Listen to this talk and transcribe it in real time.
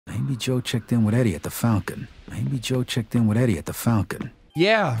Maybe Joe checked in with Eddie at the Falcon.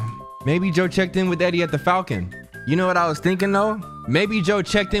 Yeah, maybe Joe checked in with Eddie at the Falcon. You know what I was thinking though? Maybe Joe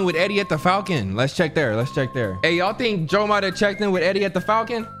checked in with Eddie at the Falcon. Let's check there. Hey, y'all think Joe might have checked in with Eddie at the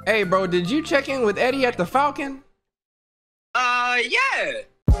Falcon? Hey, bro, did you check in with Eddie at the Falcon? Yeah.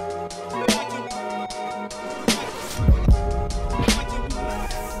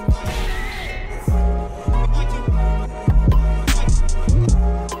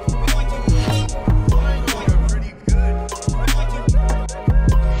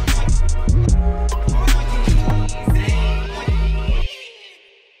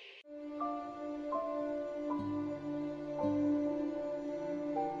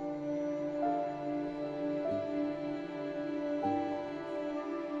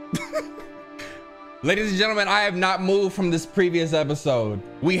 Ladies and gentlemen, I have not moved from this previous episode.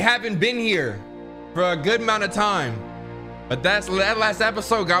 We haven't been here for a good amount of time, but that last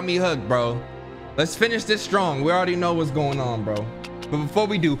episode got me hooked, bro. Let's finish this strong. We already know what's going on, bro. But before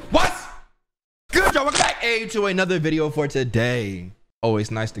we do, what's good, y'all? Welcome back to another video for today. Always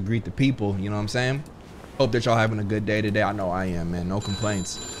nice to greet the people, you know what I'm saying? Hope that y'all having a good day today. I know I am, man. No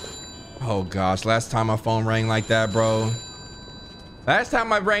complaints. Oh gosh, last time my phone rang like that, bro. Last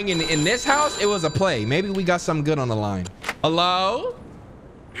time I rang in this house, it was a play. Maybe we got something good on the line. Hello?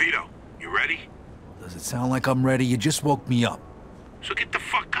 Vito, you ready? Does it sound like I'm ready? You just woke me up. So get the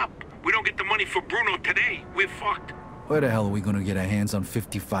fuck up. We don't get the money for Bruno today, we're fucked. Where the hell are we gonna get our hands on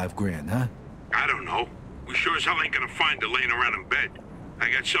 55 grand, huh? I don't know. We sure as hell ain't gonna find her laying around in bed. I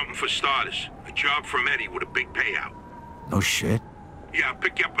got something for starters. A job from Eddie with a big payout. No shit. Yeah, I'll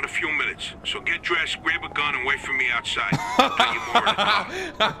pick you up in a few minutes. So get dressed, grab a gun, and wait for me outside. I'll tell you more in a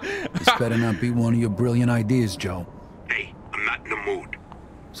car. This better not be one of your brilliant ideas, Joe. Hey, I'm not in the mood.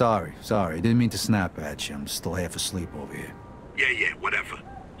 Sorry. Didn't mean to snap at you. I'm still half asleep over here. Yeah, whatever.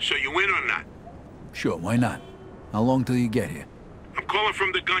 So you in or not? Sure, why not? How long till you get here? I'm calling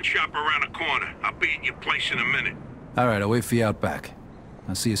from the gun shop around the corner. I'll be at your place in a minute. All right, I'll wait for you out back.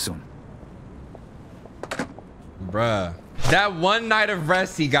 I'll see you soon. Bruh. That one night of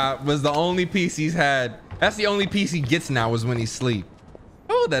rest he got was the only peace he's had. That's the only peace he gets now is when he sleep.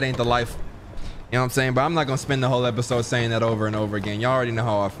 Oh, that ain't the life. You know what I'm saying? But I'm not gonna spend the whole episode saying that over and over again. Y'all already know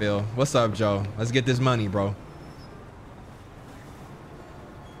how I feel. What's up, Joe? Let's get this money, bro.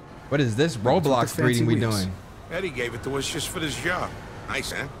 What is this Roblox greeting we doing? Eddie gave it to us just for this job.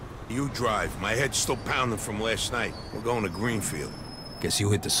 Nice, huh? You drive. My head's still pounding from last night. We're going to Greenfield. Guess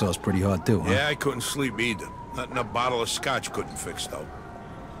you hit the sauce pretty hard too, huh? Yeah, I couldn't sleep either. Nothing a bottle of scotch couldn't fix, though.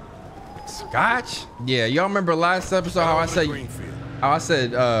 Scotch? Yeah, y'all remember last episode how I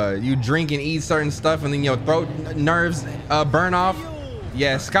said you drink and eat certain stuff and then your throat nerves burn off?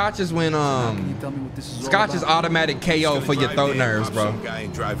 Yeah, scotch is when scotch is automatic KO for your throat nerves, bro. Some guy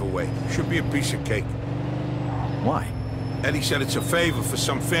and drive away. Should be a piece of cake. Why? Eddie said it's a favor for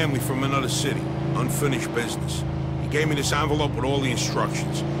some family from another city. Unfinished business. He gave me this envelope with all the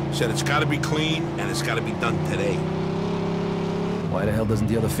instructions. Said it's got to be clean and it's got to be done today. Why the hell doesn't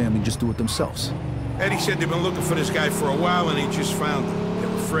the other family just do it themselves? Eddie said they've been looking for this guy for a while and they just found him.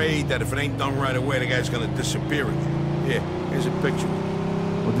 They're afraid that if it ain't done right away, the guy's gonna disappear again. Here, here's a picture.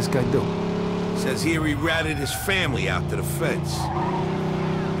 What'd this guy do? Says here he ratted his family out to the feds.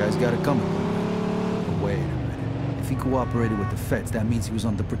 Guy's got it coming. But wait a minute. If he cooperated with the feds, that means he was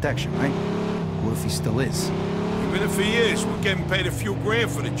under protection, right? What if he still is? Even if he is, we're getting paid a few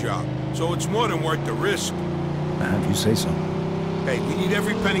grand for the job. So it's more than worth the risk. If you say so. Hey, we need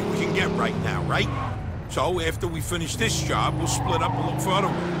every penny we can get right now, right? So after we finish this job, we'll split up and look for other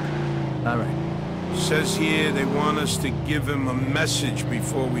work. All right. Says here they want us to give him a message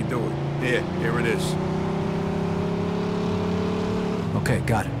before we do it. Here it is. Okay,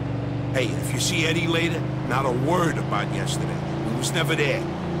 got it. Hey, if you see Eddie later, not a word about yesterday. He was never there.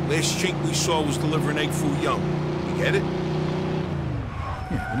 Last chink we saw was delivering egg foo young. You get it?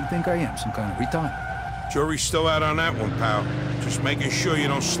 Yeah, what do you think I am? Some kind of retard? Jury's still out on that one, pal. Just making sure you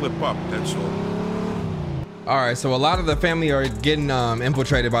don't slip up, that's all. All right, so a lot of the family are getting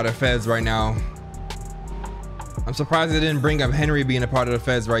infiltrated by the feds right now. I'm surprised they didn't bring up Henry being a part of the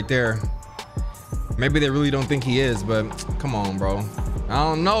feds right there. Maybe they really don't think he is, but come on, bro. I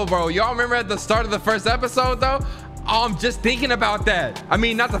don't know, bro. Y'all remember at the start of the first episode, though? Oh, I'm just thinking about that. I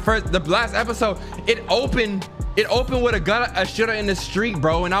mean, not the last episode. It opened with a gun, a shooter in the street,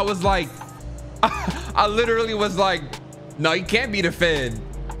 bro. And I was like, I literally was like, no, he can't be the Fed.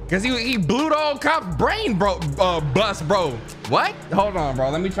 Cause he blew the old cop's brain, bro. Bust, bro. What? Hold on, bro.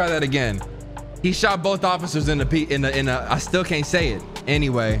 Let me try that again. He shot both officers in a. I still can't say it.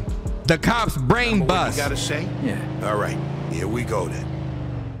 Anyway, the cop's brain bust. You gotta say? Yeah. All right. Here we go then.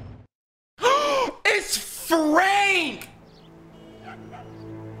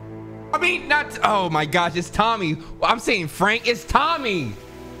 mean, not, oh my gosh, it's Tommy. I'm saying Frank, it's Tommy.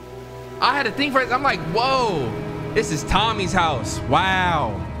 I had a thing for it. I'm like, whoa, this is Tommy's house.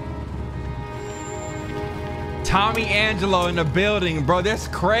 Wow. Tommy Angelo in the building, bro. That's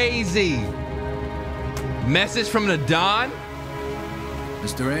crazy. Message from the Don.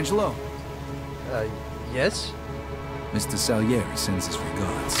 Mr. Angelo. Yes? Mr. Salieri sends his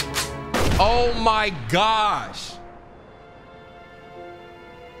regards. Oh my gosh.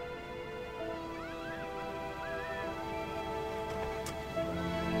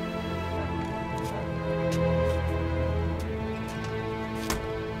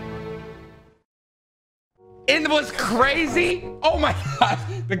 It was crazy. Oh my God.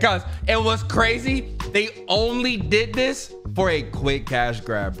 Because it was crazy. They only did this for a quick cash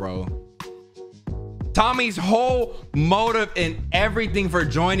grab, bro. Tommy's whole motive and everything for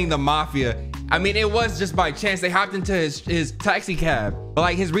joining the Mafia, I mean, it was just by chance. They hopped into his taxi cab. But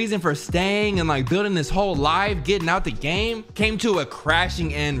like his reason for staying and like building this whole life, getting out the game, came to a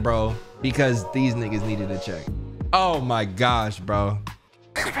crashing end, bro. Because these niggas needed a check. Oh my gosh, bro.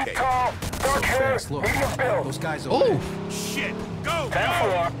 Speak tall, dark hair, medium build. Those guys over there. Shit, go,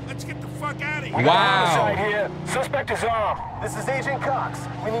 10-4. Let's get the fuck out of here. Wow. Homicide here. Suspect is armed. This is Agent Cox.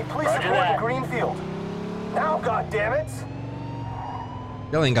 We need police Roger support that. in Greenfield. Now, goddammit!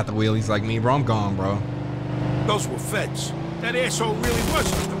 Y'all ain't got the wheelies like me, bro. I'm gone, bro. Those were feds. That asshole really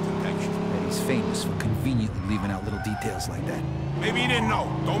was under protection. And he's famous for conveniently leaving out little details like that. Maybe he didn't know.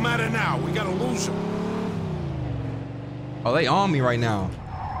 Don't matter now. We gotta lose him. Oh, they on me right now.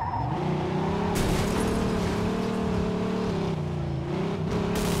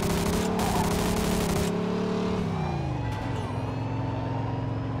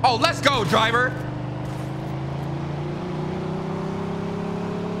 Oh, let's go, driver.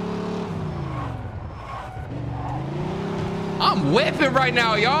 I'm whipping right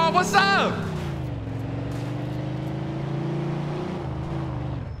now, y'all. What's up?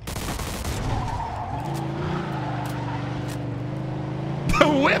 The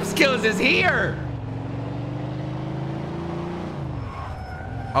whip skills is here.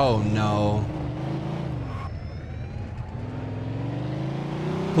 Oh no.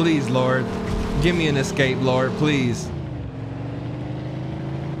 Please, Lord, give me an escape, Lord, please.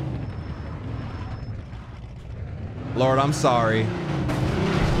 Lord, I'm sorry.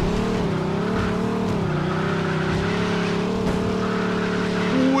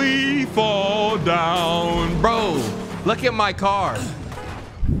 We fall down. Bro, look at my car.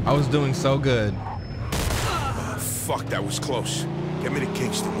 I was doing so good. Fuck, that was close. Get me to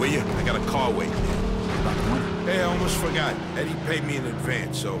Kingston, will you? I got a car waiting there. Hey, I almost forgot. Eddie paid me in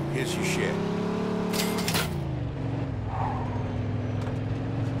advance, so here's your share.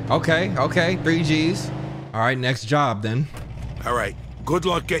 Okay, 3 G's. All right, next job then. All right, good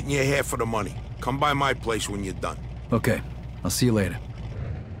luck getting your half of the money. Come by my place when you're done. Okay, I'll see you later.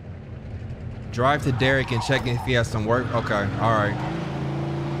 Drive to Derek and check if he has some work. Okay, all right.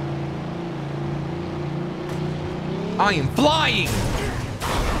 I am flying.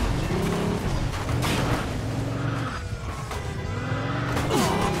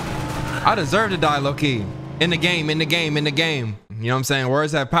 I deserve to die, low-key. In the game. You know what I'm saying?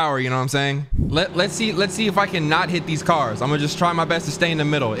 Words have power, you know what I'm saying? Let's see if I can not hit these cars. I'm gonna just try my best to stay in the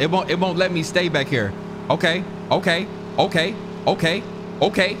middle. It won't let me stay back here. Okay. Nope.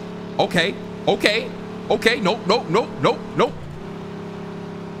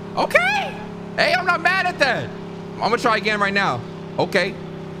 Okay. Hey, I'm not mad at that. I'm gonna try again right now. Okay.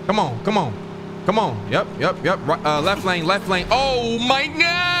 Come on. Yep. Left lane. Oh my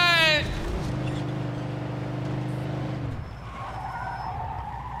God.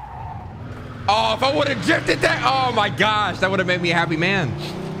 Oh, if I would have drifted that, oh my gosh, that would have made me a happy man.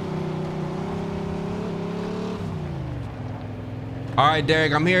 All right,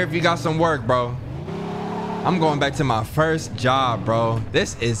 Derek, I'm here if you got some work, bro. I'm going back to my first job, bro.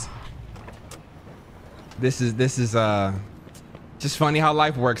 This is just funny how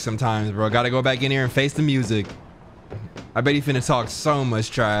life works sometimes, bro. Gotta go back in here and face the music. I bet he finna talk so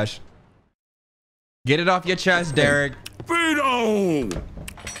much trash. Get it off your chest, Derek. Vito!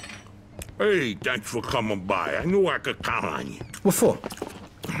 Hey, thanks for coming by. I knew I could count on you. What for?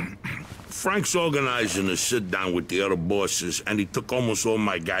 Frank's organizing a sit-down with the other bosses, and he took almost all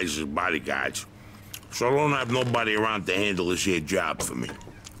my guys as bodyguards. So I don't have nobody around to handle this here job for me.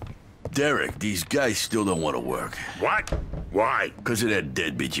 Derek, these guys still don't want to work. What? Why? Because of that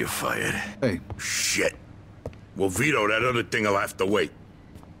deadbeat you fired. Hey. Shit. Well, Vito, that other thing will have to wait.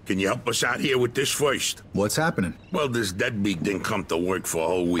 Can you help us out here with this first? What's happening? Well, this deadbeat didn't come to work for a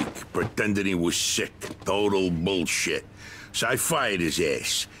whole week, pretending he was sick. Total bullshit. So I fired his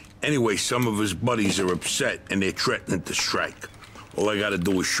ass. Anyway, some of his buddies are upset and they're threatening to strike. All I gotta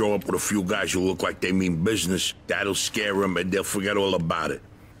do is show up with a few guys who look like they mean business. That'll scare them and they'll forget all about it.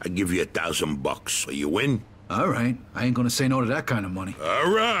 I give you $1,000. Are you in? All right. I ain't gonna say no to that kind of money. All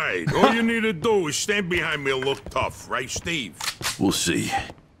right. All you need to do is stand behind me and look tough, right, Steve? We'll see.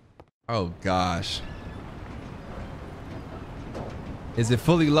 Oh gosh. Is it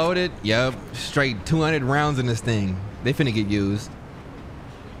fully loaded? Yep. Straight 200 rounds in this thing. They finna get used.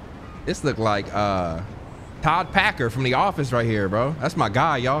 This look like Todd Packer from The Office right here, bro. That's my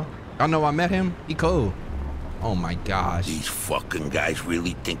guy, y'all. Y'all know I met him? He cool. Oh my gosh. These fucking guys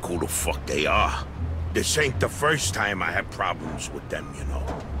really think who the fuck they are. This ain't the first time I have problems with them, you know.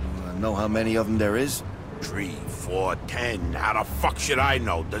 Know how many of them there is? 3, 4, 10. How the fuck should I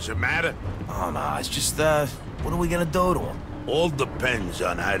know? Does it matter? Oh, no, it's just, what are we gonna do to them? All depends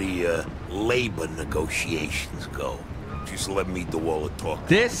on how the labor negotiations go. Just let me do all the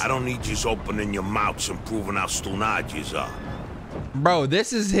talking. I don't need you opening your mouths and proving how stunad you are. Bro,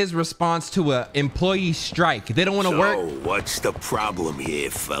 this is his response to a employee strike. They don't want to work. So, what's the problem here,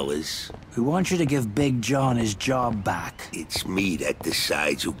 fellas? We want you to give Big John his job back. It's me that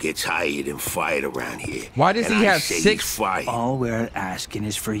decides who gets hired and fired around here. Why does he have 6? All we're asking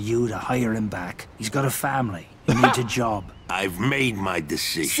is for you to hire him back. He's got a family. He needs a job. I've made my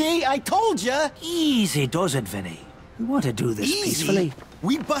decision. See, I told ya. Easy does it, Vinny. We want to do this peacefully.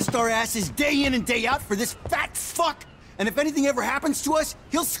 We bust our asses day in and day out for this fat fuck. And if anything ever happens to us,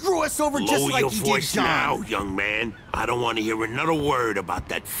 he'll screw us over just like he did John. Lower your voice now, young man. I don't want to hear another word about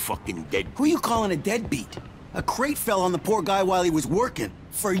that fucking deadbeat. Who you calling a deadbeat? A crate fell on the poor guy while he was working.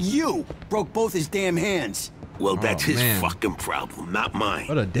 For you. Broke both his damn hands. Well, that's his fucking problem, not mine.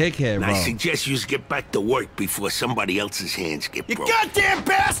 What a dickhead, and bro. I suggest you get back to work before somebody else's hands get broken. You goddamn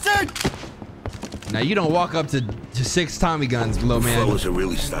bastard! Now, you don't walk up to 6 Tommy guns, little man. Fellas are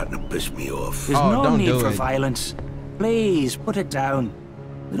really starting to piss me off. There's no need for violence. Please, put it down.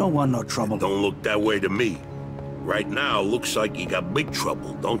 We don't want no trouble. Don't look that way to me. Right now, looks like you got big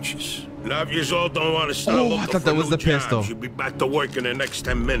trouble, don't you? Now, if you all don't want to start looking I thought that was the pistol. You'll be back to work in the next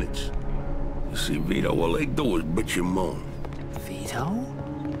 10 minutes. You see, Vito, all they do is bitch and moan. Vito?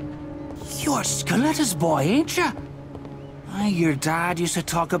 You're Skeletta's boy, ain't you? Your dad used to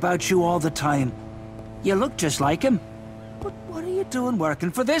talk about you all the time. You look just like him. But what are you doing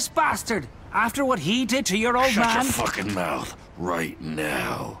working for this bastard? After what he did to your old man? Shut your fucking mouth right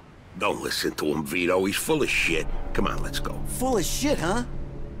now. Don't listen to him, Vito. He's full of shit. Come on, let's go. Full of shit, huh?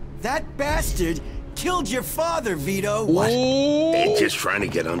 That bastard killed your father, Vito. What? They're just trying to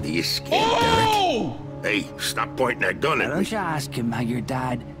get under your skin, Derek. Hey, stop pointing that gun at me. Why don't you ask him how your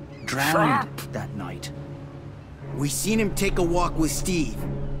dad drowned that night? We seen him take a walk with Steve.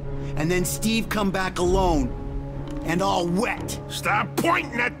 And then Steve come back alone. And all wet. Stop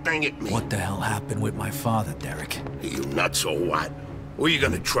pointing that thing at me. What the hell happened with my father, Derek? Are you nuts or what? Who are you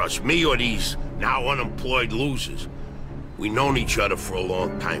gonna trust, me or these now unemployed losers? We known each other for a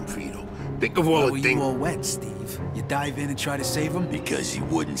long time, Vito. Think of all the things. You all wet, Steve? You dive in and try to save him? Because he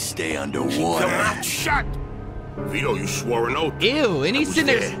wouldn't stay Keep underwater. your mouth shut! Vito, you swore an oath. Ew, and he's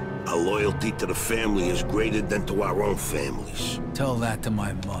sitting there. Our loyalty to the family is greater than to our own families. Tell that to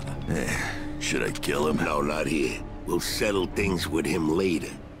my mother. Should I kill him? No, not here. We'll settle things with him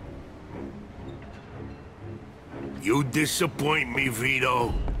later. You disappoint me,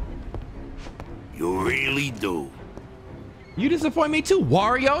 Vito. You really do. You disappoint me too,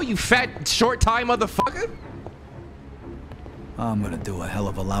 Wario, you fat, short-time motherfucker. I'm gonna do a hell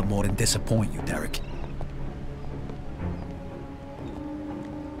of a lot more than disappoint you, Derek.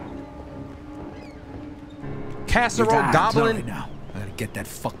 Casserole goblin. Now. I gotta get that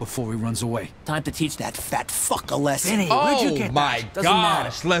fuck before he runs away. Time to teach that fat fuck a lesson. Vinny, where'd you get my that? Doesn't matter.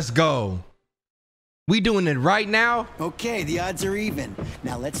 gosh, let's go. We doing it right now? Okay, the odds are even.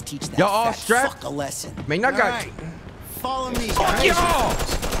 Now let's teach that Y'all all fat strapped? fuck a lesson. Man, I got... Right. Follow me, Fuck guys. y'all!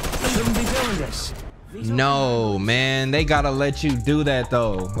 You shouldn't be doing this. No, man, they gotta let you do that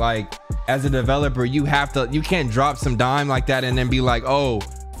though. Like, as a developer, you can't drop some dime like that and then be like, oh,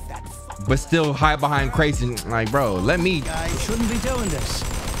 but still hide behind crates and like, bro, let me. You shouldn't be doing this.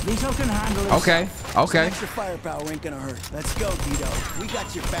 Vito can handle it. Okay, okay. Some extra firepower ain't gonna hurt. Let's go, Vito. We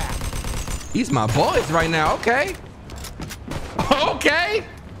got your back. He's my boys right now. Okay. Okay.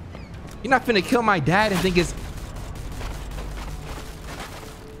 You're not finna kill my dad and think it's.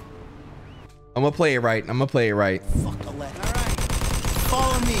 I'm gonna play it right. I'm gonna play it right. Fuck a let. All right.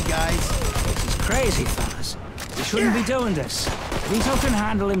 Follow me, guys. This is crazy, fellas. You shouldn't be doing this. Vito can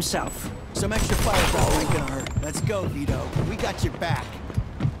handle himself. Some extra firepower ain't gonna hurt. Let's go, Vito. We got your back.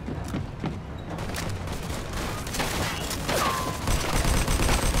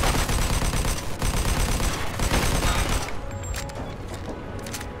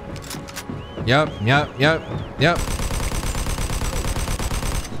 Yep.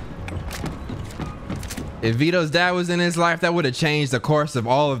 If Vito's dad was in his life, that would have changed the course of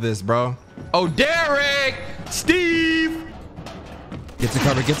all of this, bro. Oh, Derek! Steve! Get the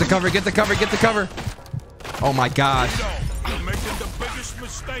cover, get the cover, get the cover, get the cover. Oh my gosh. You're making the biggest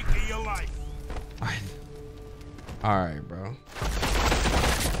mistake of your life. All right, bro.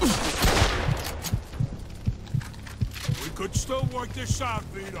 We could still work this out,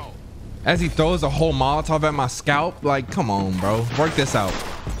 Vito. As he throws a whole Molotov at my scalp, like, come on, bro. Work this out.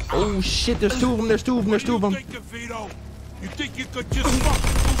 Oh shit, there's two of them, there's two of them, there's two of them. Vito? You think you could just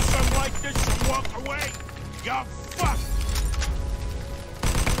fucking do something like this and walk away? You're fucked.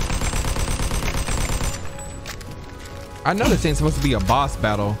 I know this ain't supposed to be a boss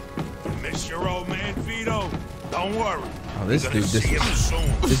battle. You miss your old man, Vito? Don't worry. Oh, this dude,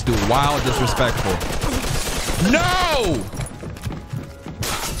 this dude wild disrespectful. No!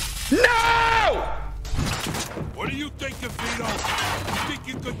 No! What do you think of Vito? You think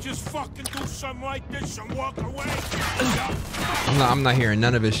you could just fucking do something like this and walk away? I'm not hearing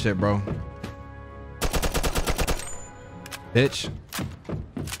none of his shit, bro. Bitch.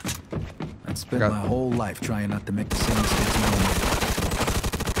 I spent my whole life trying not to make the same mistakes my own.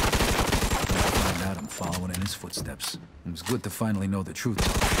 Find out I'm following in his footsteps. It was good to finally know the truth.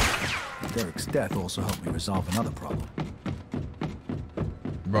 Derek's death also helped me resolve another problem.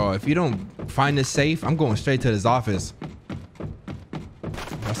 Bro, if you don't find this safe, I'm going straight to his office.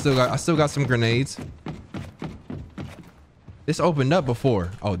 I still got some grenades. This opened up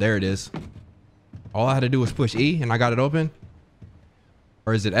before. Oh, there it is. All I had to do was push E and I got it open.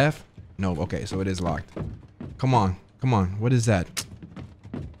 Or is it F? No, okay, so it is locked. Come on, come on. What is that?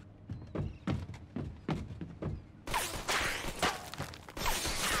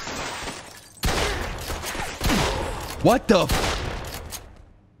 What the?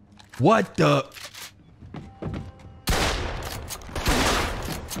 What the?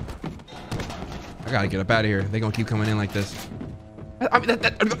 I gotta get up out of here. They're gonna keep coming in like this.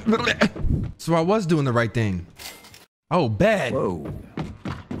 So I was doing the right thing. Oh, bad. Whoa.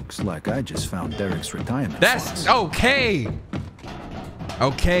 Looks like I just found Derek's retirement. That's okay.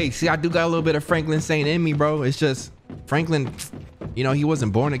 Okay, see, I do got a little bit of Franklin Saint in me, bro. It's just Franklin, you know, he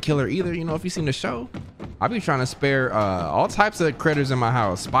wasn't born a killer either. You know, if you seen the show, I be trying to spare all types of critters in my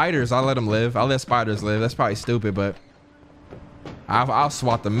house. Spiders, I let them live. I let spiders live. That's probably stupid, but I'll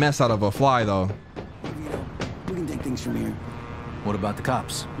swat the mess out of a fly though. We can take things from here. What about the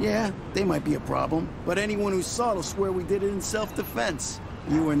cops? Yeah, they might be a problem, but anyone who saw it will swear we did it in self-defense.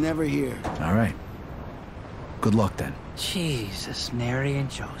 You were never here. All right. Good luck then. Jesus, Mary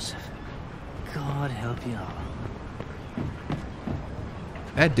and Joseph. God help you all.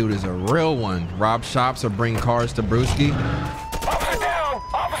 That dude is a real one. Rob shops or bring cars to Brewski. Officer down!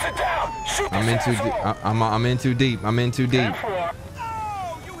 Officer down! Shoot I'm in too deep. I'm in too deep. I'm in too deep.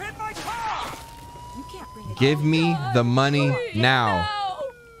 Oh, you hit my car! Give me the money now.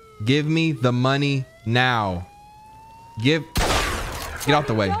 Give me the money now. Get out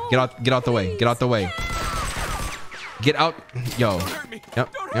the way. Get out the way. Get out the way. Get out. Yo. Yep.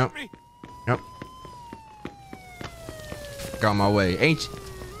 Got my way. Ain't you?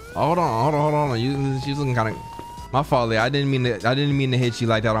 Hold on. She's looking kind of. My fault, Leah. I didn't mean to hit you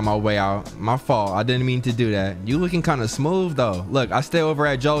like that on my way out. My fault. I didn't mean to do that. You looking kind of smooth though. Look, I stay over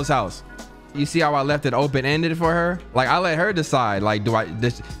at Joe's house. You see how I left it open-ended for her? Like, I let her decide. Like,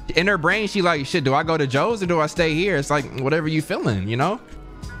 in her brain, she like, shit, do I go to Joe's or do I stay here? It's like, whatever you feeling, you know?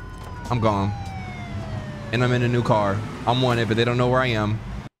 I'm gone. And I'm in a new car. I'm wanted, but they don't know where I am.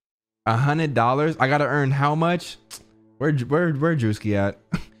 $100? I gotta earn how much? Where Drewski at?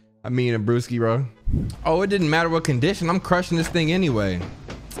 I mean, a Brewski, bro. Oh, it didn't matter what condition. I'm crushing this thing anyway.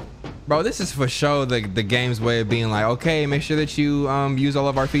 Bro, this is for sure the game's way of being like, okay, make sure that you use all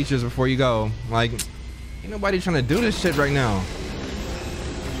of our features before you go. Like, ain't nobody trying to do this shit right now.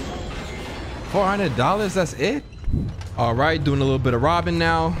 $400, that's it? All right, doing a little bit of robbing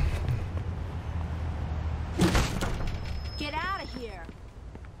now. Get out of here.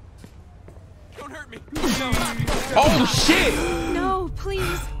 Don't hurt me. Oh, shit. No,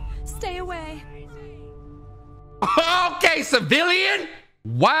 please. Stay away. Okay, civilian.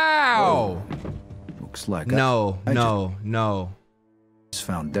 Wow. Whoa. Looks like no. Just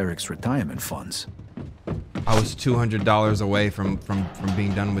found Derek's retirement funds. I was $200 away from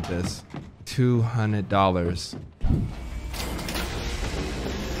being done with this. $200.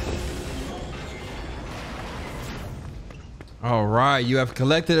 All right, you have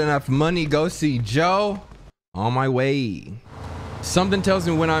collected enough money. Go see Joe. On my way. Something tells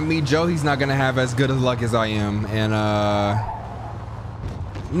me when I meet Joe, he's not gonna have as good of luck as I am, and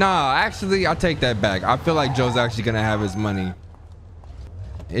Nah, actually, I take that back. I feel like Joe's actually gonna have his money.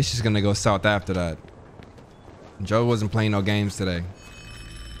 It's just gonna go south after that. Joe wasn't playing no games today.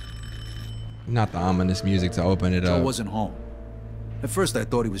 Not the ominous music to open it up. Joe wasn't home. At first, I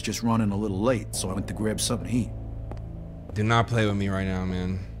thought he was just running a little late, so I went to grab something to eat. Do not play with me right now,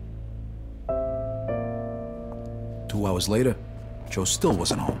 man. 2 hours later, Joe still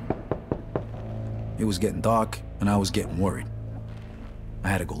wasn't home. It was getting dark, and I was getting worried. I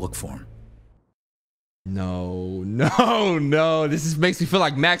had to go look for him. No, no, no. This makes me feel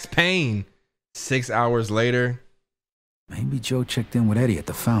like Max Payne. 6 hours later. Maybe Joe checked in with Eddie at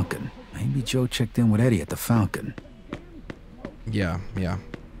the Falcon. Maybe Joe checked in with Eddie at the Falcon. Yeah.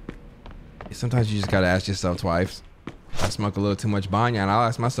 Sometimes you just gotta ask yourself twice. I smoke a little too much banya, and I'll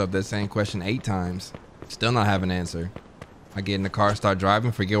ask myself that same question 8 times. Still not have an answer. I get in the car, start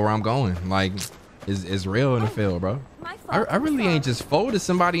driving, forget where I'm going. Like, it's real in the field, bro. I really ain't just folded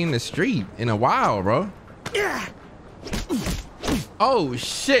somebody in the street in a while, bro. Oh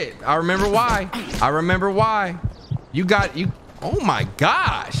shit! I remember why. You. Oh my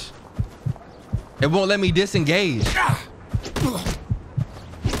gosh! It won't let me disengage.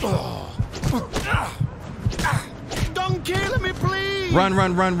 Don't kill me, please! Run.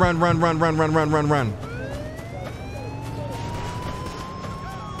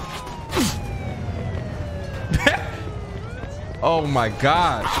 Oh my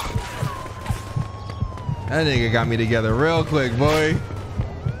gosh. That nigga got me together real quick, boy.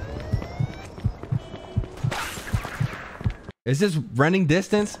 Is this running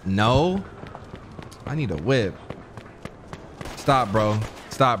distance? No. I need a whip. Stop, bro.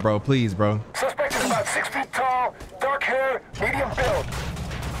 Please, bro. Suspect is about 6 feet tall, dark hair, medium build.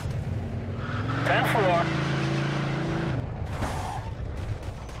 10-4.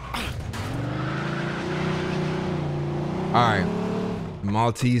 All right.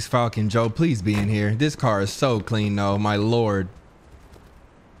 Maltese Falcon Joe, please be in here. This car is so clean, though. My lord.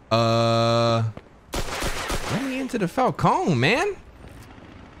 Run me into the Falcon, man.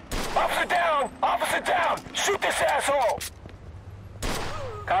 Officer down! Officer down! Shoot this asshole!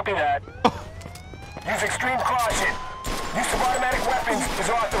 Copy that. Use extreme caution. Use of automatic weapons is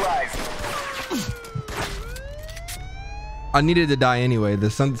authorized. I needed to die anyway.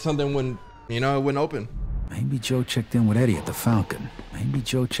 There's something wouldn't, it wouldn't open. Maybe Joe checked in with Eddie at the Falcon.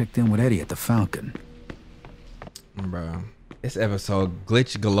 Bro, this episode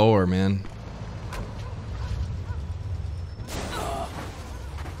glitch galore, man.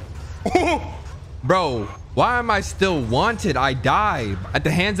 Bro, why am I still wanted? I died at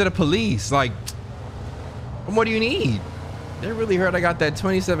the hands of the police. Like, what do you need? They really heard I got that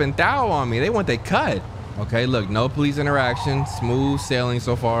 27 thou on me. They want they cut. Okay, look, no police interaction. Smooth sailing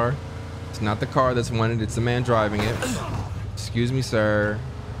so far. It's not the car that's wanted, it's the man driving it. Excuse me, sir.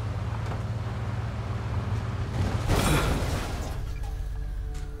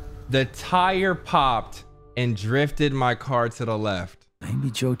 The tire popped and drifted my car to the left.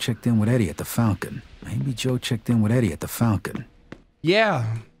 Maybe Joe checked in with Eddie at the Falcon.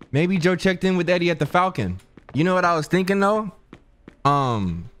 Yeah, maybe Joe checked in with Eddie at the Falcon. You know what I was thinking though?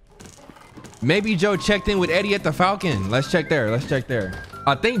 Maybe Joe checked in with Eddie at the Falcon. Let's check there.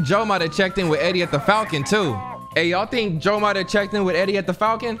 I think Joe might have checked in with Eddie at the Falcon too. Hey, y'all think Joe might have checked in with Eddie at the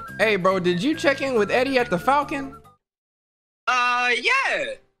Falcon? Hey, bro, did you check in with Eddie at the Falcon?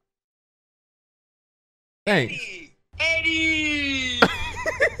 Yeah. Thanks. Eddie.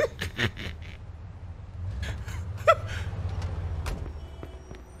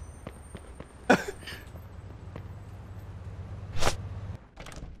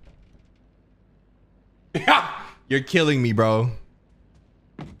 You're killing me, bro.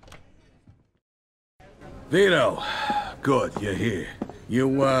 Vito, good, you're here. You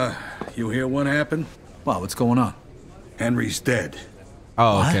hear what happened? Wow, what's going on? Henry's dead.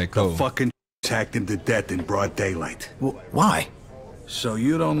 Oh, okay, cool. The fucking hacked him to death in broad daylight. Why? So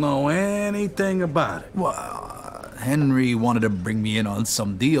you don't know anything about it? Well, Henry wanted to bring me in on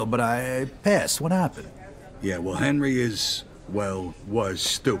some deal, but I passed. What happened? Yeah, well, Henry was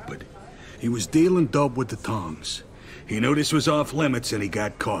stupid. He was dealing dope with the tongs. He knew this was off limits and he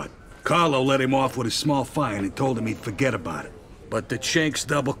got caught. Carlo let him off with a small fine and told him he'd forget about it. But the Chinks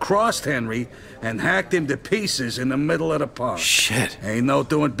double-crossed Henry and hacked him to pieces in the middle of the park. Shit. Ain't no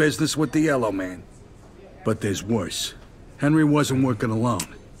doing business with the Yellow Man. But there's worse. Henry wasn't working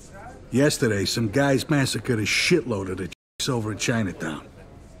alone. Yesterday, some guys massacred a shitload of the Chinks over in Chinatown.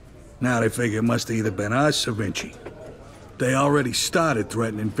 Now they figure it must have either been us or Vinci. They already started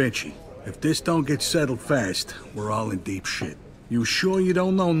threatening Vinci. If this don't get settled fast, we're all in deep shit. You sure you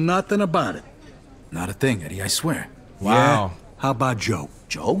don't know nothing about it? Not a thing, Eddie, I swear. Wow. Yeah? How about Joe?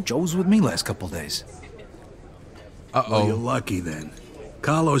 Joe? Joe was with me last couple days. Well, you're lucky then.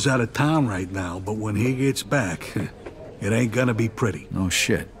 Carlo's out of town right now, but when he gets back, it ain't gonna be pretty. No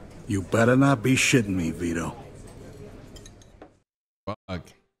shit. You better not be shitting me, Vito. Fuck.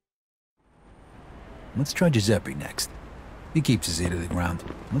 Let's try Giuseppe next. He keeps his ear to the ground.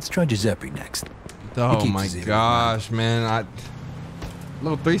 Let's try Giuseppe next. Oh my gosh, man.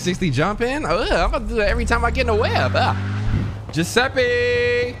 Little 360 jump in? I'm about to do that every time I get in the web.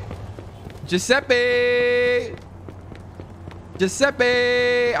 Giuseppe! Giuseppe!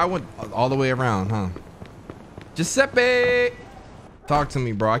 Giuseppe! I went all the way around, huh? Giuseppe! Talk to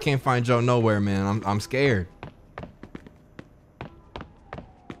me, bro. I can't find Joe nowhere, man. I'm scared.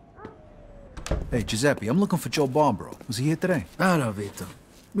 Hey, Giuseppe, I'm looking for Joe Barbaro. Was he here today? Hello, Vito.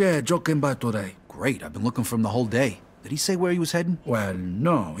 Yeah, Joe came by today. Great. I've been looking for him the whole day. Did he say where he was heading? Well,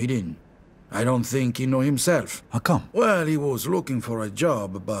 no, he didn't. I don't think he know himself. How come? Well, he was looking for a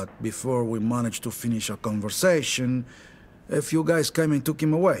job, but before we managed to finish a conversation, a few guys came and took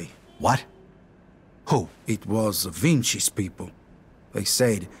him away. What? Who? It was Vinci's people. They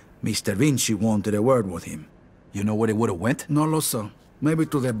said Mr. Vinci wanted a word with him. You know where they would have went? No lo so. Maybe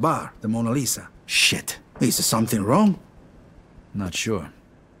to the bar, the Mona Lisa. Shit. Is something wrong? Not sure.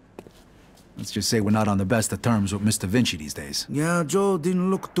 Let's just say we're not on the best of terms with Mr. Vinci these days. Yeah, Joe didn't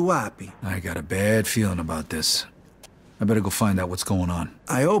look too happy. I got a bad feeling about this. I better go find out what's going on.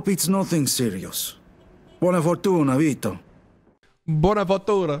 I hope it's nothing serious. Buona fortuna, Vito. Buona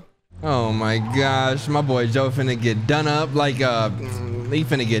fortuna. Oh my gosh, my boy Joe finna get done up like he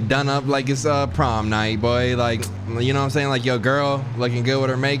finna get done up like it's prom night, boy. Like, you know what I'm saying? Like your girl looking good with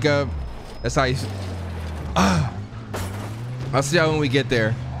her makeup. That's how you. I'll see y'all when we get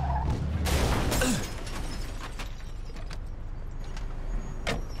there.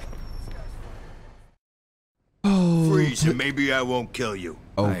 Freeze, and maybe I won't kill you.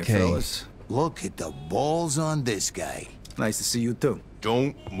 Okay. Hi, fellas. Look at the balls on this guy. Nice to see you too.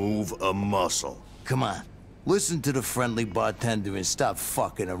 Don't move a muscle. Come on, listen to the friendly bartender and stop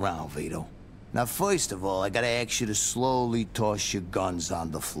fucking around, Vito. Now, first of all, I gotta ask you to slowly toss your guns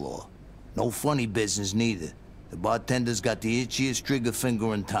on the floor. No funny business neither. The bartender's got the itchiest trigger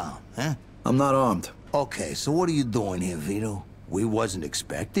finger in town, huh? I'm not armed. Okay, so what are you doing here, Vito? We wasn't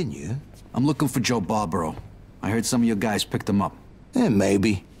expecting you. I'm looking for Joe Barbaro. I heard some of your guys picked him up.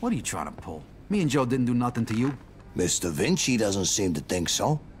 Maybe. What are you trying to pull? Me and Joe didn't do nothing to you. Mr. Vinci doesn't seem to think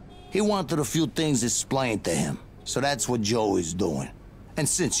so. He wanted a few things explained to him, so that's what Joe is doing. And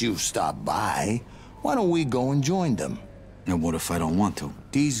since you've stopped by, why don't we go and join them? And what if I don't want to?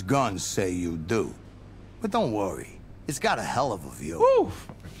 These guns say you do. But don't worry, it's got a hell of a view. Woo.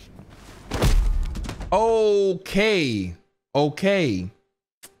 Okay. Okay.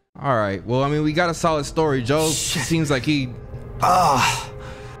 All right. Well, I mean, we got a solid story. Joe seems like he...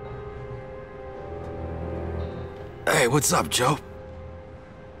 Hey, what's up, Joe?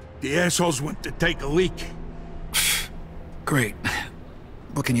 The assholes went to take a leak. Great.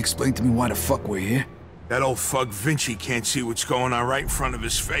 But can you explain to me why the fuck we're here? That old fuck Vinci can't see what's going on right in front of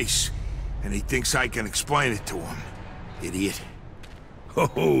his face. And he thinks I can explain it to him. Idiot.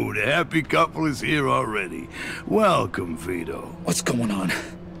 Oh, the happy couple is here already. Welcome, Vito. What's going on?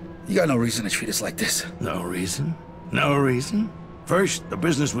 You got no reason to treat us like this. No reason? No reason? First, the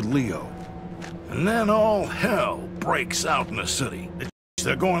business with Leo. And then all hell breaks out in the city.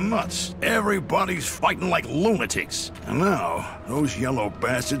 They're going nuts. Everybody's fighting like lunatics. And now, those yellow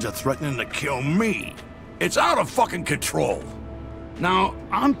bastards are threatening to kill me. It's out of fucking control. Now,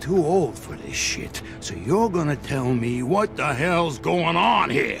 I'm too old for this shit, so you're gonna tell me what the hell's going on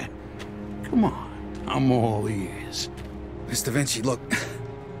here. Come on, I'm all ears. Mr. Vinci, look,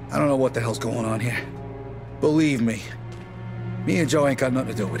 I don't know what the hell's going on here. Believe me, me and Joe ain't got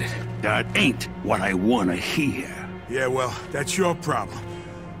nothing to do with it. That ain't what I wanna hear. Yeah, well, that's your problem.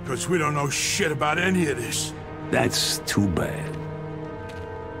 Because we don't know shit about any of this. That's too bad.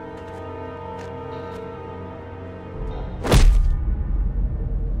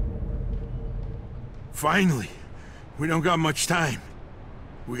 Finally. We don't got much time.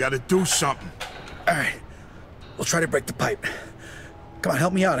 We gotta do something. All right. We'll try to break the pipe. Come on,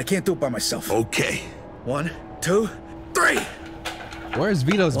 help me out. I can't do it by myself. Okay. 1, 2, 3. Where's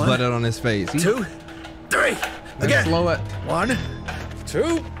Vito's blood out on his face? 2, 3. Again. Slow it. 1,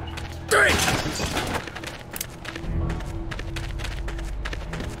 2, 3.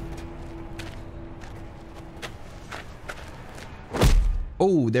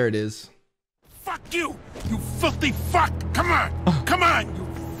 Oh, there it is. Fuck you! You filthy fuck! Come on! Come on, you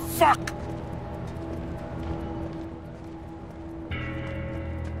fuck!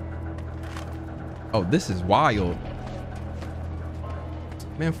 Oh, this is wild.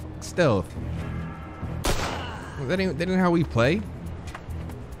 Man, stealth. That ain't how we play.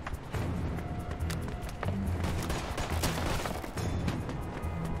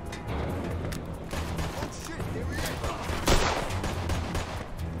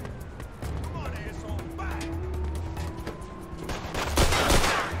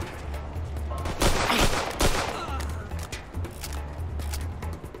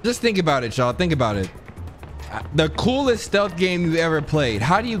 Just think about it, y'all. Think about it. The coolest stealth game you ever played.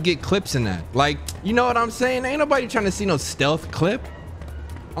 How do you get clips in that? Like, you know what I'm saying? Ain't nobody trying to see no stealth clip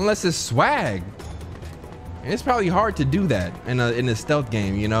unless it's swag. And it's probably hard to do that in a stealth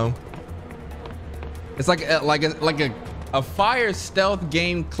game, you know? It's like a fire stealth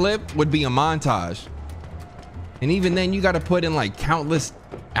game clip would be a montage. And even then you got to put in like countless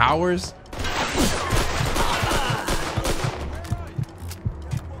hours.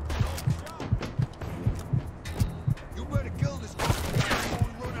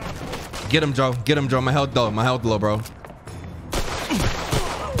 Get him, Joe. Get him, Joe. My health low. My health low, bro.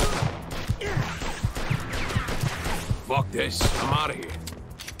 Fuck this. I'm out of here.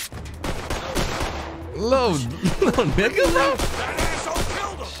 Little nigga, bro. That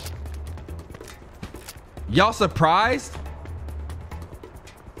asshole killed him. Y'all surprised?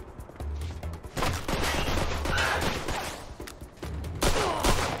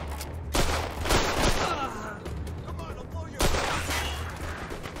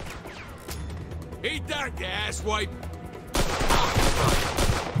 Eat that, you asswipe.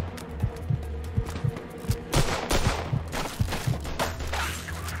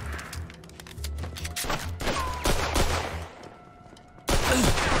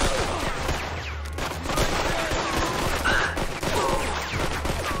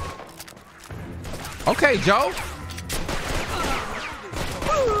 Okay, Joe.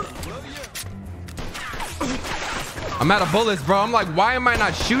 I'm out of bullets, bro. I'm like, why am I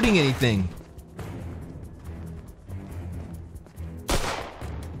not shooting anything?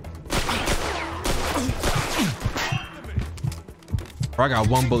 Bro, I got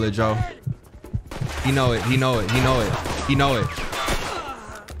one bullet, Joe. He know it. He know it. He know it. He know it.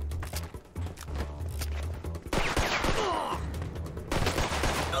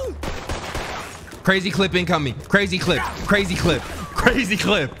 Crazy clip incoming. Crazy clip. Crazy clip. Crazy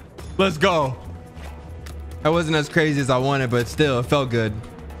clip. Let's go. That wasn't as crazy as I wanted, but still, it felt good.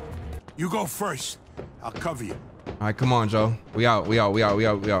 You go first. I'll cover you. All right, come on, Joe. We out. We out. We out. We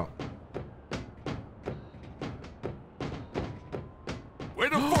out. We out. Where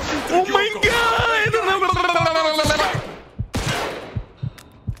the fuck you Oh my God!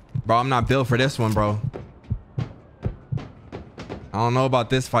 Bro, I'm not built for this one, bro. I don't know about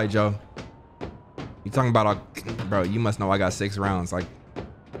this fight, Joe. You talking about bro, you must know I got 6 rounds. Like,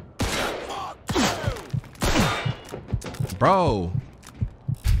 bro.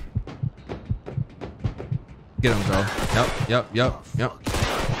 Get him, Joe. Yep.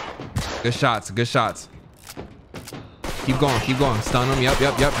 Good shots. Good shots. Keep going. Keep going. Stun him.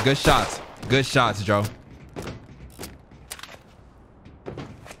 Yep. Good shots. Good shots, Joe.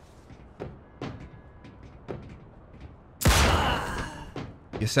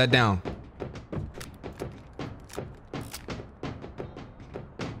 You sat down.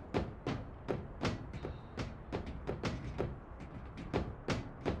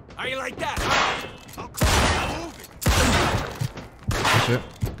 How you like that?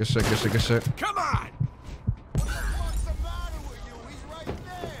 Good shit. Come on.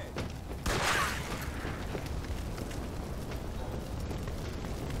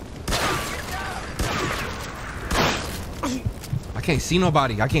 I can't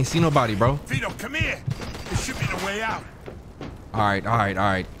see nobody, bro. Vito, come here. This should be the way out. All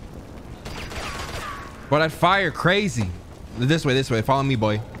right. But that fire crazy. This way. Follow me,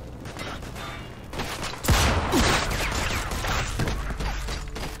 boy.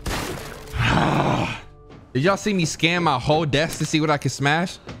 Did y'all see me scan my whole desk to see what I can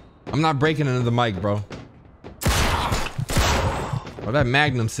smash? I'm not breaking into the mic, bro. Oh, that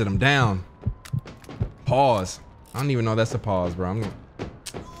Magnum sit him down. Pause. I don't even know that's a pause, bro. I'm gonna...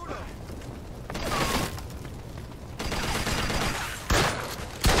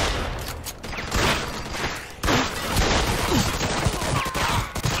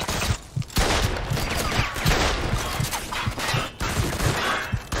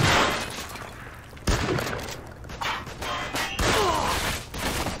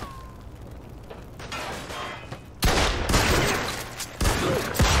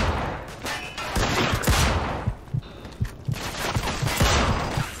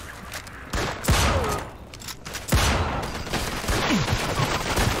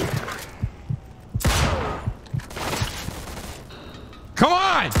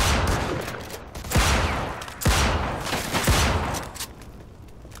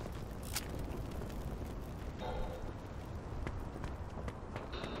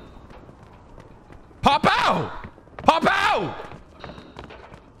 Pop out! Pop out!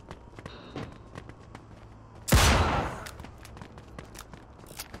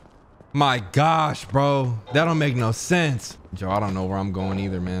 My gosh, bro. That don't make no sense. Joe, I don't know where I'm going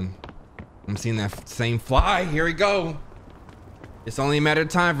either, man. I'm seeing that same fly. Here we go. It's only a matter of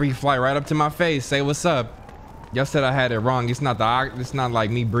time for you to fly right up to my face. Say what's up. Y'all said I had it wrong. It's not like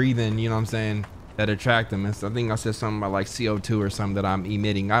me breathing, you know what I'm saying, that attract them. I think I said something about like CO2 or something that I'm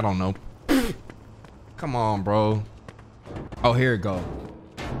emitting. I don't know. Come on, bro. Oh, here it go. All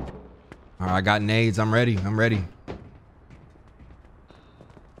right, I got nades. I'm ready. I'm ready.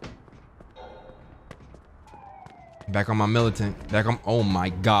 Back on my militant. Back on. Oh my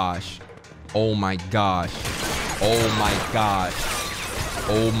gosh. Oh my gosh. Oh my gosh.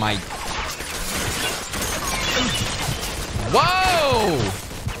 Oh my. Whoa!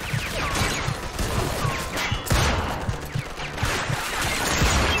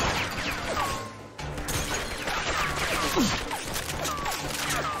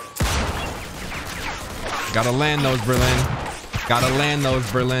 Gotta land those, Berlin. Gotta land those,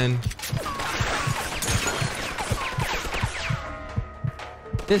 Berlin.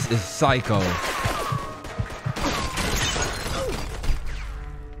 This is psycho.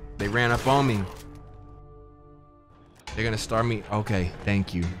 They ran up on me. They're gonna start me. Okay,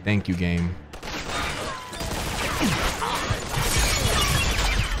 thank you. Thank you, game.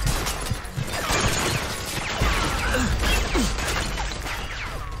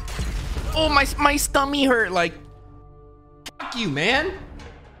 Oh, my stomach hurt. Like, fuck you, man.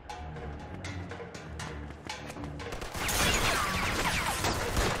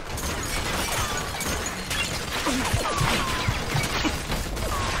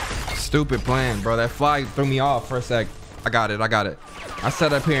 Stupid plan, bro. That fly threw me off for a sec. I got it. I got it. I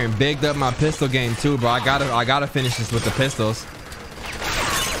sat up here and bigged up my pistol game too, bro. I gotta finish this with the pistols.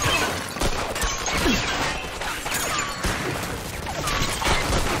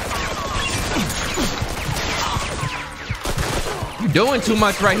 You doing too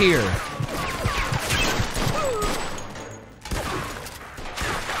much right here.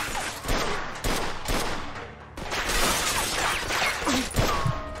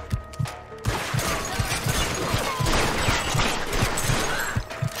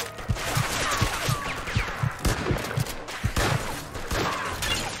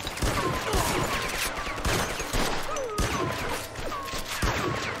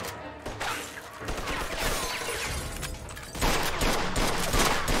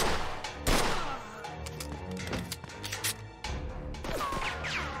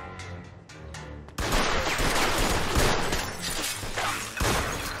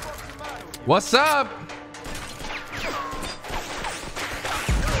 What's up?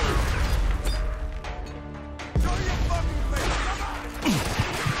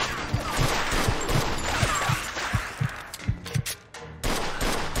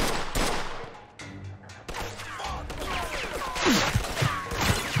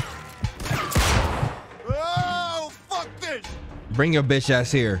 Oh, fuck this! Bring your bitch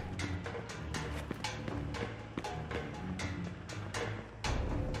ass here.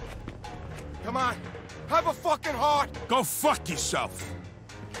 Come on, have a fucking heart. Go fuck yourself.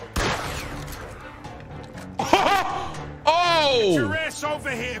 Oh! Get your ass over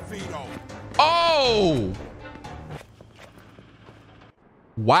here, Vito. Oh!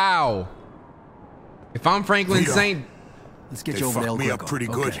 Wow. If I'm Franklin Vito, Saint, let's get you over to El me Greco. up pretty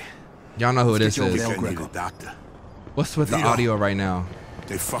good. Y'all know who this get you is. over to El I need Greco. a doctor. What's with Vito, the audio right now?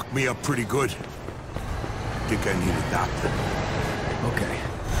 They fucked me up pretty good. Think I need a doctor. Okay.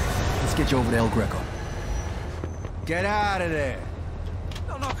 Let's get you over to El Greco. Get out of there.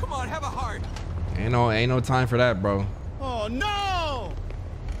 No, come on, have a heart. Ain't no time for that, bro. Oh no!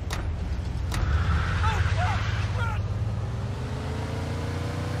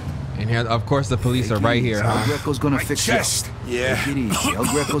 And here, of course, the police are right here, El huh? Greco's gonna fix chest. you. Yeah. Take it easy. El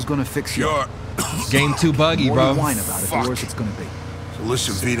Greco's gonna fix you. Sure. Game too buggy, The more bro. you whine about it, Fuck. the worse it's gonna be. So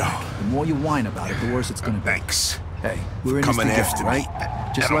listen, Vito. The more you whine about it, the worse it's gonna be. Thanks. Hey, we're in this Coming together, after right? me.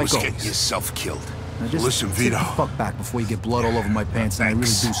 Just and like always getting always. yourself killed. Now just Listen, sit Vito. the fuck back before you get blood all over my pants and I really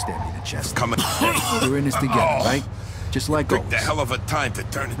do stab you in the chest. Coming. We're in this together, right? Just like Picked always. a hell of a time to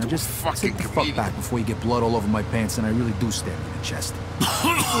turn Now into a just fucking sit the fuck comedian. back before you get blood all over my pants and I really do stab you in the chest.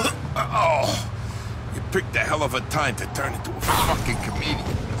 Oh, you picked a hell of a time to turn into a fucking comedian.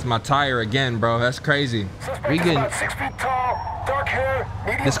 It's my tire again, bro. That's crazy. We getting About 6 feet tall, dark hair,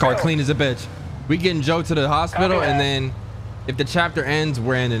 medium this car build. clean as a bitch. We getting Joe to the hospital, and then if the chapter ends,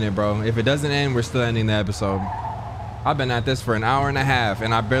 we're ending it, bro. If it doesn't end, we're still ending the episode. I've been at this for an hour and a half,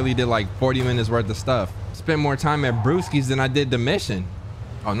 and I barely did like 40 minutes worth of stuff. Spent more time at Brewski's than I did the mission.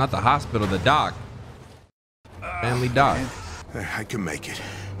 Oh, not the hospital, the dock. Family Doc. I can make it.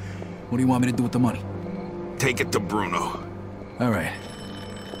 What do you want me to do with the money? Take it to Bruno. All right.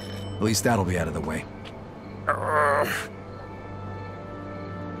 At least that'll be out of the way.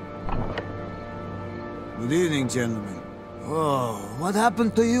 Good evening, gentlemen. Oh, what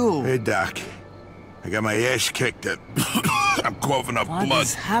happened to you? Hey, Doc. I got my ass kicked. I'm coughing up blood. What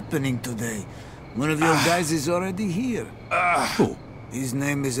is happening today? One of your guys is already here. Who? His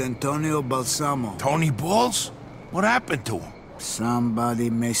name is Antonio Balsamo. Tony Balls? What happened to him? Somebody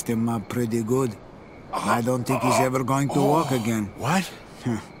messed him up pretty good. I don't think he's ever going to walk again. What?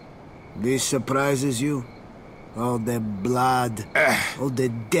 This surprises you? All the blood, all the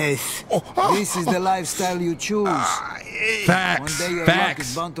death. This is the lifestyle you choose. Facts. One day your Facts. luck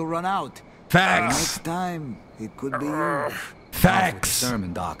is bound to run out. Facts. Next time, it could be you. Facts.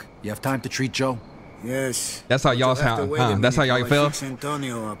 Sermon, Doc. You have time to treat Joe? Yes. That's how y'all sound, huh? That's how y'all feel?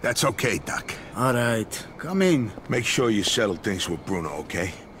 Antonio up. That's okay, Doc. All right, come in. Make sure you settle things with Bruno,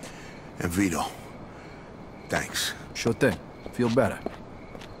 okay? And Vito. Thanks. Sure thing. Feel better.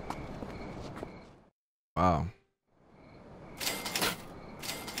 Wow.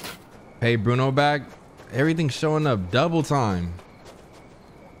 Pay Bruno back. Everything's showing up double time.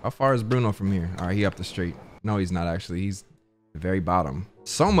 How far is Bruno from here? All right, he up the street. No, he's not actually. He's the very bottom.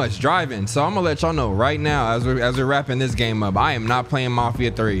 So much driving. So I'm gonna let y'all know right now as we're wrapping this game up, I am not playing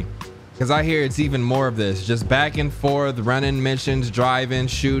Mafia 3 because I hear it's even more of this, just back and forth, running missions, driving,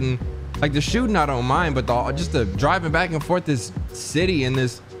 shooting. Like the shooting I don't mind, but just the driving back and forth this city in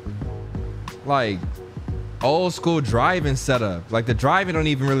this like old school driving setup. Like the driving don't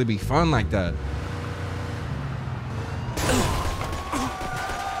even really be fun like that.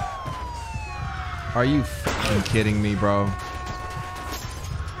 Are you fucking kidding me, bro?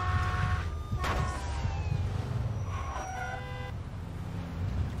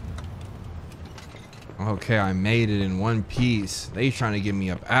 Okay, I made it in one piece. They trying to get me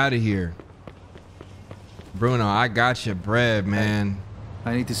up out of here. Bruno, I got your bread, man.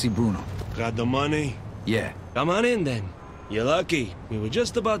 I need to see Bruno. Got the money? Yeah. Come on in then. You're lucky. We were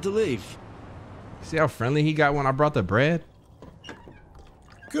just about to leave. See how friendly he got when I brought the bread?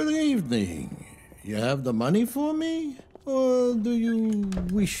 Good evening. You have the money for me? Or do you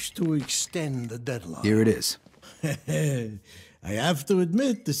wish to extend the deadline? Here it is. I have to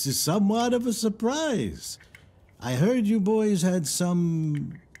admit, this is somewhat of a surprise. I heard you boys had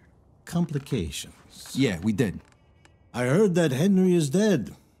some complications. Yeah, we did. I heard that Henry is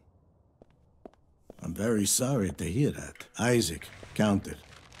dead. I'm very sorry to hear that. Isaac, count it.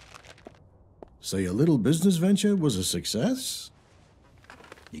 So your little business venture was a success?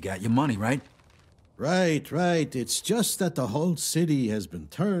 You got your money, right? Right. It's just that the whole city has been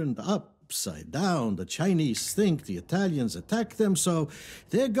turned upside down. The Chinese think the Italians attacked them, so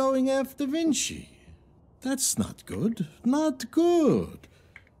they're going after Vinci. That's not good. Not good.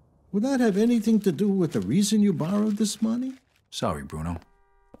 Would that have anything to do with the reason you borrowed this money? Sorry, Bruno.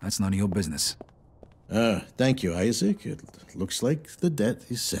 That's none of your business. Thank you, Isaac. It looks like the debt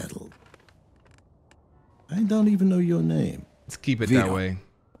is settled. I don't even know your name. Let's keep it Vito. that way.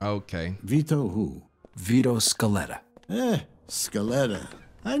 Okay. Vito who? Vito Scaletta. Scaletta.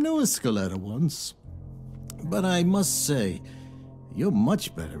 I knew a Scaletta once. But I must say, you're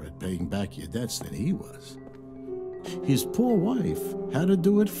much better at paying back your debts than he was. His poor wife had to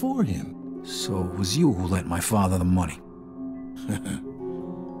do it for him. So it was you who lent my father the money.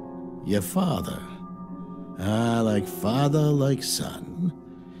 Your father. Like father, like son.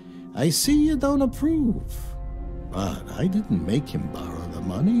 I see you don't approve. But I didn't make him borrow the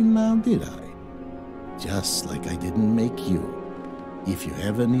money, now did I? Just like I didn't make you. If you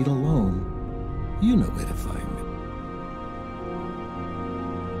ever need a loan, you know where to find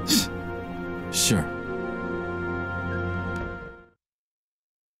me. Sure.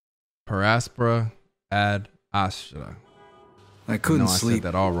 Per aspera ad astra. I couldn't I sleep.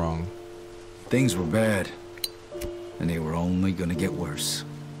 said that all wrong. Things were bad. And they were only gonna get worse.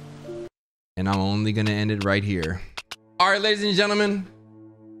 And I'm only gonna end it right here. All right, ladies and gentlemen,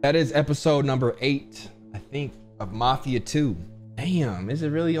 that is episode number 8, I think, of Mafia 2. Damn, is it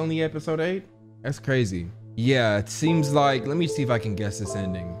really only episode 8? That's crazy. Yeah, it seems like, let me see if I can guess this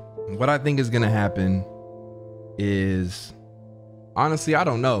ending. What I think is gonna happen is, honestly, I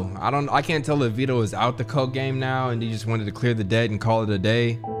don't know. I can't tell if Vito is out the coke game now and he just wanted to clear the debt and call it a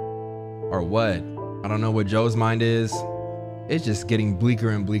day, or what. I don't know what Joe's mind is. It's just getting bleaker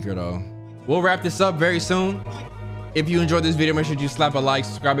and bleaker though. We'll wrap this up very soon. If you enjoyed this video, make sure you slap a like,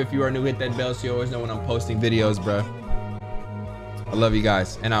 subscribe if you are new, hit that bell so you always know when I'm posting videos, bro. I love you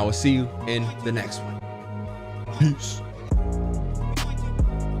guys, and I will see you in the next one. Peace.